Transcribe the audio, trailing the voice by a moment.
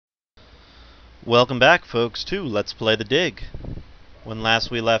Welcome back, folks, to Let's Play the Dig. When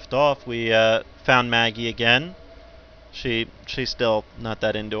last we left off, we found Maggie again. She's still not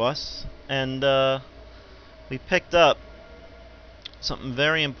that into us, and we picked up something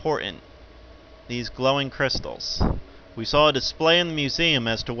very important: these glowing crystals. We saw a display in the museum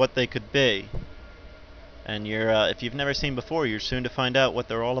as to what they could be, and if you've never seen before, you're soon to find out what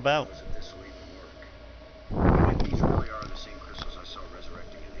they're all about. How does this even work? If these really are the same crystals I saw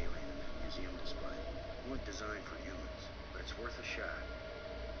resurrecting an alien in the museum display, they weren't designed for humans, but it's worth a shot.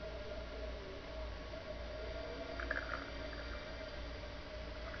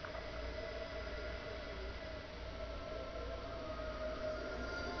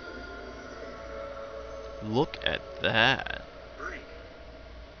 Look at that. Brink,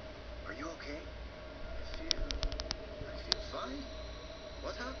 are you okay? I feel fine.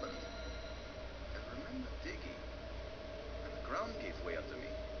 What happened? I remember digging, and the ground gave way under me.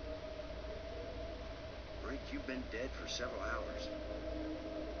 Brink, you've been dead for several hours.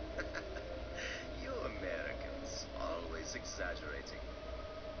 You Americans, always exaggerating.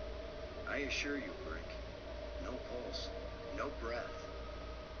 I assure you, Brink, no pulse, no breath,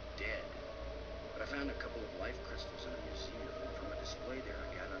 dead. But I found a couple of life crystals in a museum, and from a display there I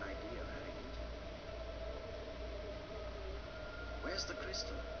got an idea of heading into them. Where's the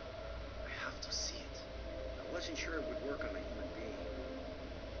crystal? I have to see it. I wasn't sure it would work on a human being.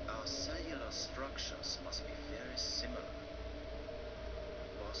 Our cellular structures must be very similar.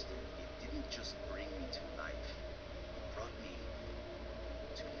 Boston, it didn't just bring me to life. It brought me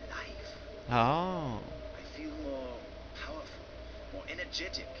to life. Oh. I feel more powerful, more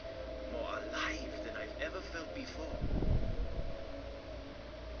energetic, more alive than I've ever felt before.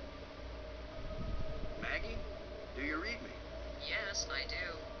 Maggie, do you read me? Yes, I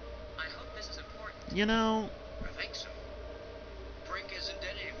do. I hope this is important. You know, I think so. Brink isn't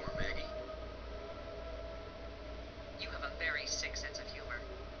dead anymore, Maggie. You have a very sick sense of humor.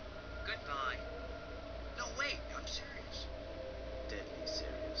 Goodbye. No, wait, I'm serious. Deadly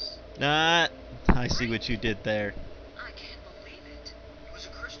serious. I see what you did there. I can't believe it. It was a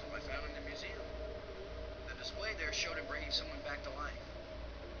crystal I found in the museum. The display there showed it bringing someone back to life.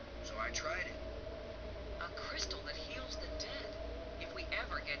 So I tried it. A crystal that heals the dead. If we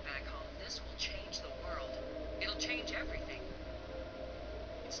ever get back home, this will change the world. It'll change everything.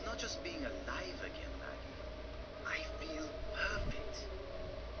 It's not just being alive again, Maggie. I feel perfect.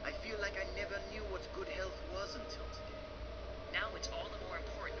 I feel like I never knew what good health was until today. Now it's all the more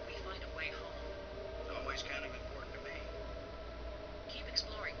important that we find a way home. It's always kind of important to me. Keep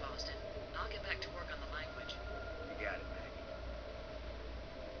exploring, Boston. I'll get back to work on the language. You got it, Maggie.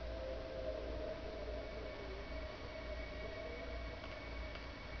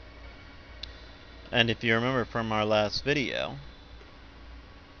 And if you remember from our last video,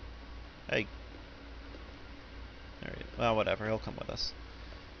 hey, well, whatever, he'll come with us.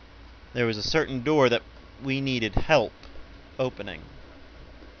 There was a certain door that we needed help opening.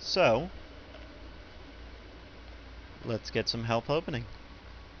 So, let's get some help opening.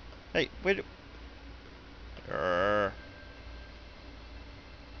 Hey, wait. Grr.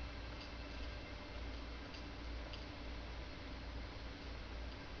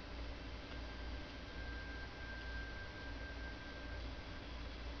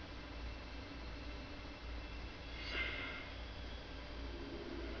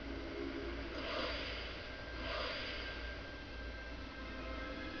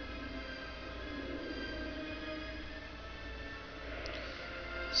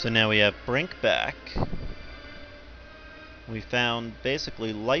 So now we have Brink back. We found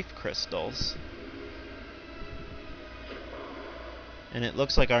basically life crystals. And it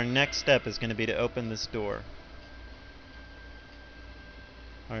looks like our next step is going to be to open this door.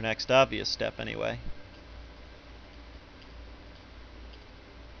 Our next obvious step, anyway.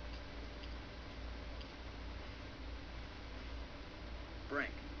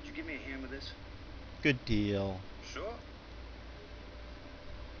 Brink, could you give me a hand with this? Good deal. Sure.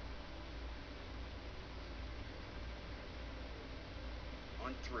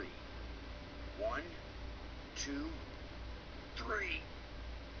 On three. 1, 2, 3.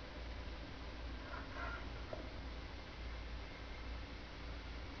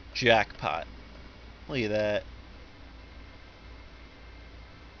 Jackpot. Look at that.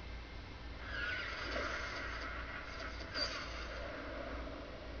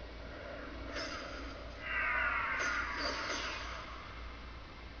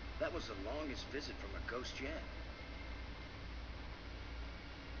 That was the longest visit from a ghost yet.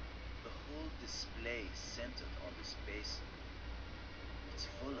 The whole display centered on this basin. It's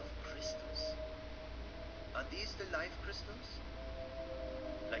full of crystals. Are these the life crystals?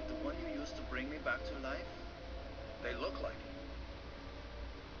 Like the one you used to bring bring me back to life? They look like it.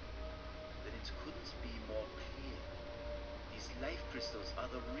 Then it couldn't be more clear. These life crystals are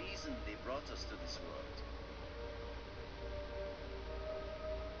the reason they brought us to this world.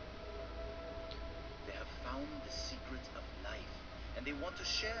 They have found the secret of life, and they want to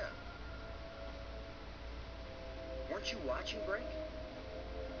share. Weren't you watching, Brink?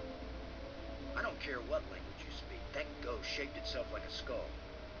 I don't care what language you speak. That ghost shaped itself like a skull.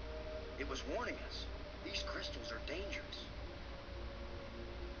 It was warning us. These crystals are dangerous.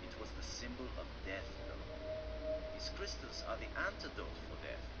 It was the symbol of death, though. These crystals are the antidote for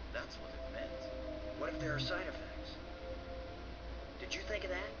death. That's what it meant. What if there are side effects? Did you think of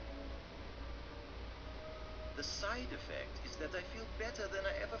that? The side effect is that I feel better than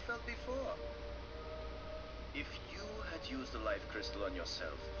I ever felt before. If you had used a life crystal on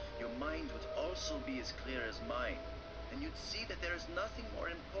yourself, your mind would also be as clear as mine. And you'd see that there is nothing more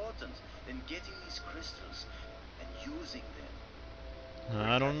important than getting these crystals and using them.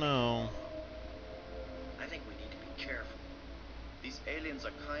 I don't know. I think we need to be careful. These aliens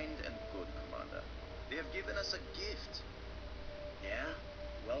are kind and good, Commander. They have given us a gift. Yeah?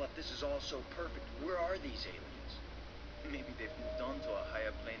 Well, if this is all so perfect, where are these aliens? Maybe they've moved on to a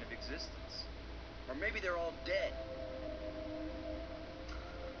higher plane of existence. Or maybe they're all dead.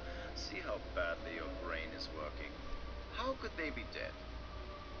 See how badly your brain is working. How could they be dead?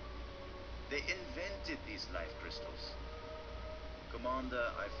 They invented these life crystals. Commander,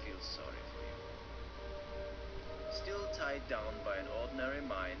 I feel sorry for you. Still tied down by an ordinary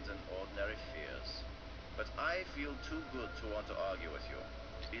mind and ordinary fears. But I feel too good to want to argue with you.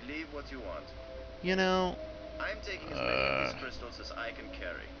 Believe what you want. You know, I'm taking as many of these crystals as I can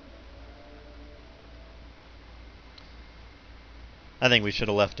carry. I think we should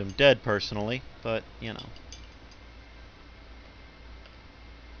have left him dead personally, but, you know.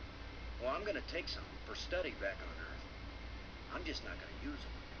 Well, I'm gonna take some for study back on Earth. I'm just not gonna use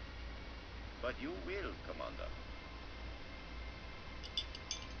them. But you will, Commander.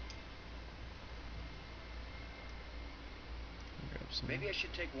 Grab some. Maybe I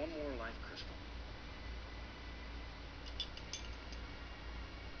should take one more life crystal.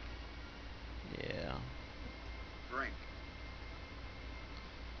 Yeah. Brink,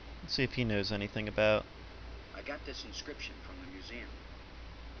 Let's see if he knows anything about. I got this inscription from the museum.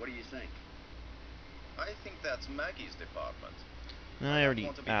 What do you think? I think that's Maggie's department. I don't already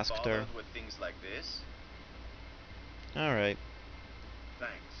want to be asked her. bothered with things like this. Alright.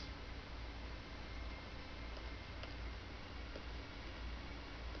 Thanks.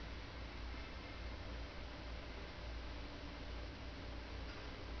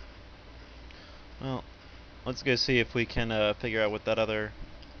 Well, let's go see if we can figure out what that other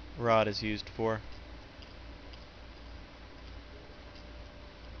rod is used for.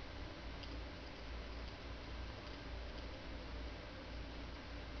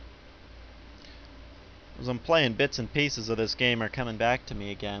 As I'm playing, bits and pieces of this game are coming back to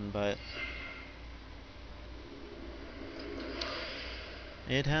me again, but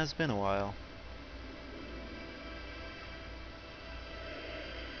it has been a while.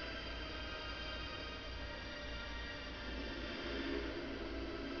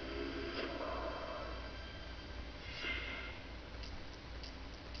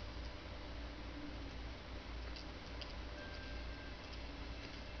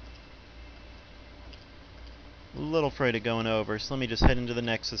 A little afraid of going over, so let me just head into the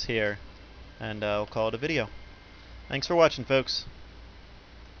Nexus here, and I'll call it a video. Thanks for watching, folks.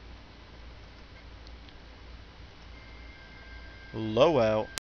 Low out.